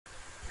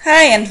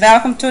Hi and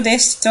welcome to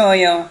this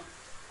tutorial.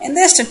 In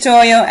this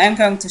tutorial I'm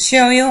going to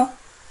show you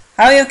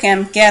how you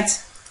can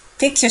get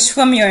pictures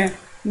from your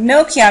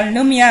Nokia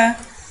Lumia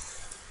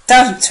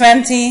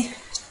 1020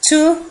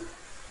 to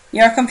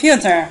your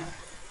computer.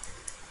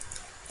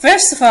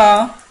 First of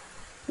all,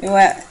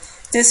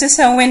 this is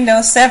a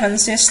Windows 7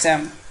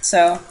 system,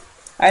 so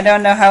I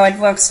don't know how it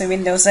works in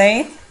Windows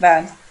 8,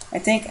 but I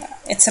think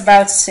it's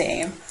about the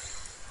same.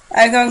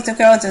 I'm going to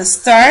go to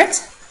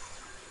Start.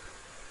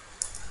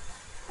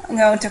 I'm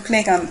going to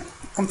click on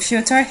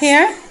Computer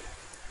here.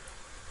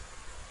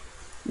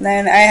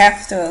 Then I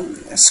have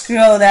to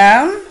scroll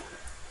down.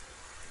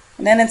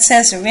 And then it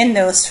says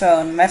Windows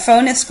Phone. My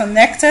phone is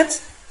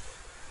connected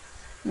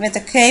with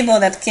the cable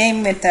that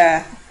came with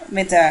the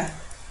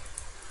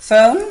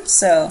phone.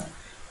 So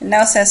it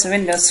now says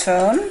Windows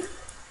Phone.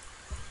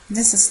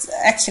 This is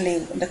actually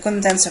the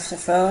contents of the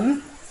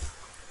phone.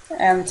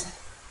 And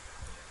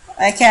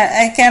I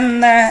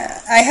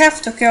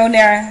have to go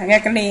there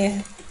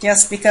regularly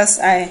just because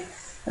I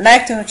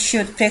like to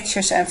shoot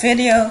pictures and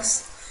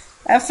videos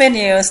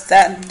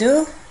that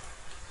do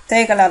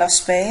take a lot of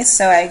space.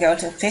 So I go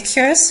to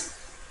Pictures,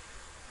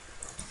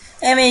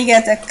 and we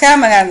get a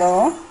camera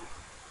roll.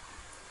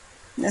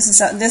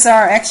 These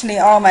are actually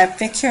all my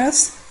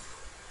pictures.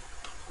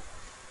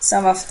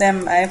 Some of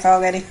them I've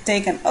already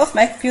taken off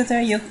my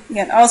computer. You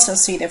can also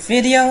see the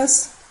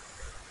videos.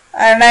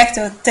 I like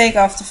to take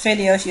off the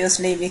videos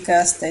usually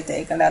because they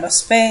take a lot of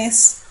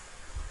space,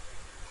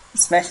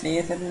 especially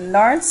if it's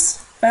large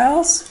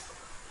files.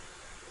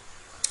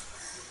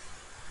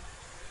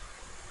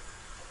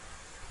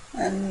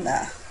 And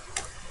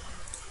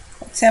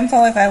for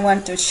example, if I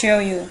want to show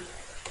you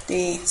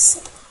the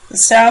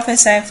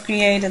selfies I've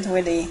created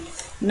with the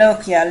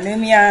Nokia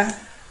Lumia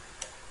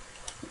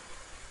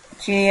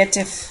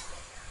Creative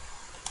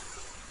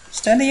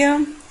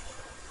Studio,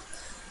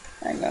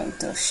 I'm going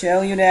to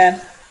show you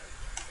that.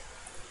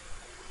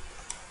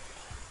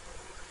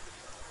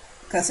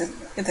 Because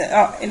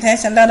it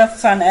has a lot of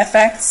fun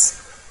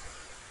effects.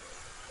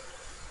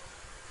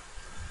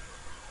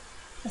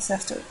 Just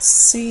have to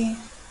see.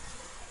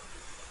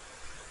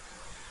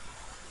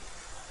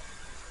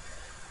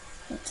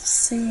 Let's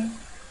see.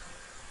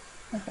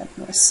 I've got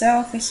more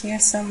selfies here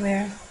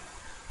somewhere.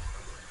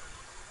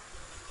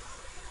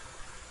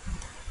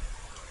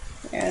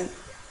 There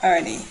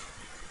are the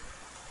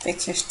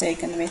pictures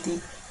taken with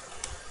the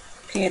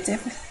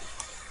Creative.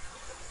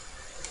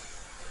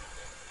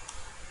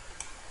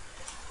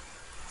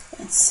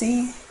 Let's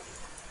see.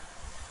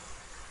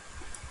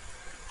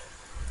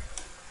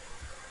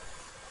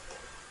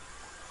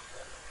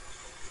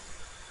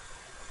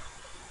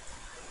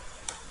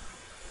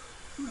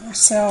 More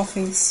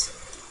selfies.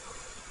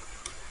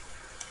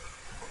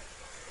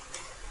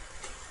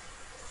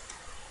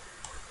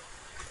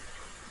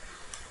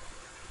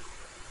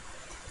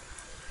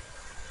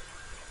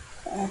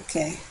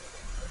 Okay.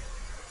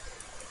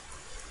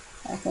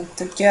 I'm going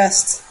to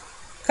just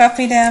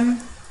copy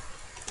them.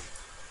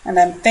 And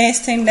I'm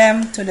pasting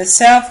them to the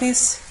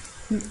selfies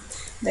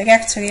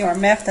directory or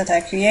map that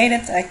I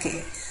created. I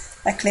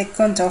click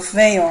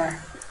Ctrl-V or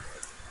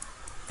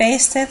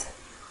paste it.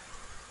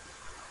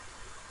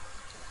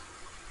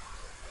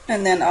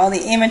 And then all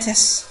the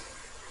images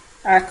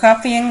are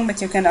copying, but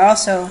you can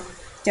also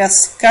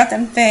just cut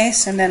and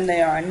paste, and then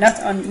they are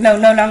no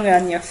longer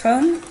on your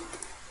phone.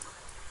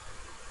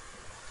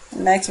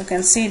 And like you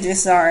can see,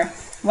 these are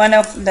one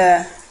of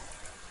the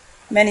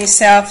many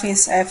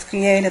selfies I've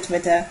created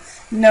with the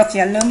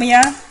Nokia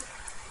Lumia.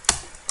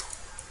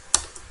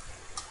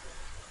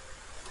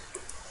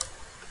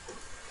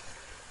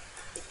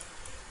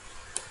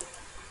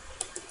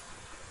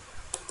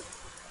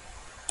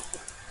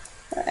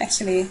 I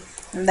actually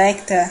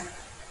like the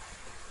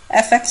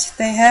effects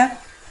they have.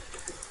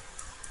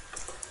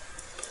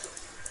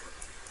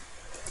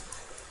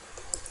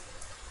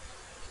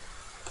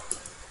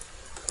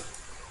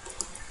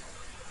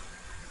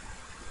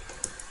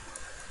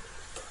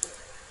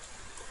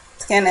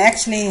 It can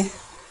actually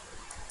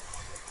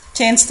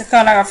change the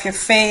color of your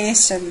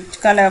face and the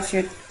color of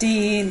your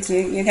teeth.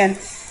 You can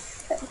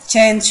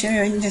change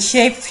the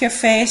shape of your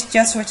face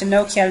just with the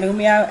Nokia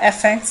Lumia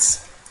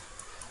effects.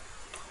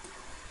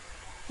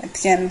 It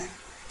can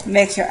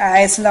make your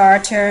eyes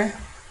larger.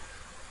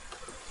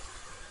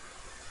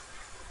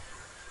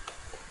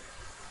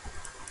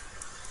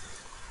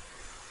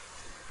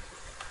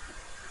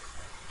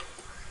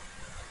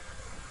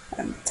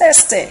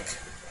 Fantastic!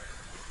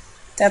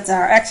 That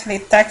are actually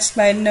text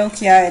by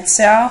Nokia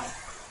itself.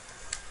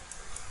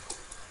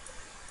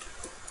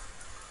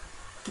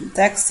 The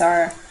texts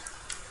are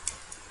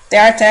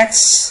their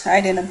texts. I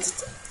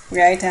didn't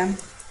write them.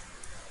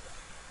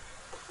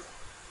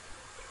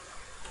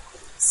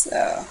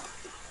 So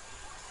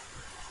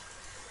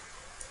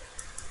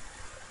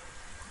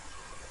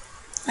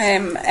I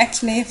am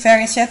actually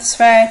very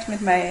satisfied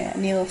with my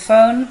new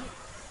phone,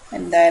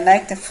 and I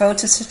like the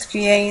photos it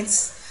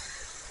creates.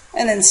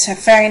 And it's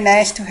very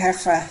nice to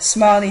have a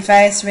small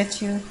device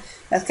with you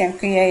that can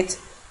create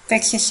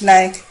pictures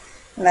like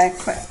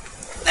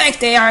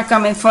they are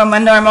coming from a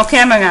normal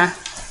camera.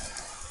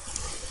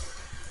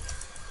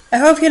 I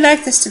hope you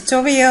liked this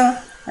tutorial,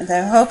 and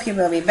I hope you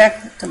will be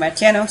back to my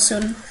channel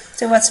soon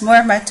to watch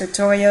more of my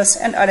tutorials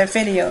and other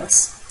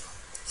videos.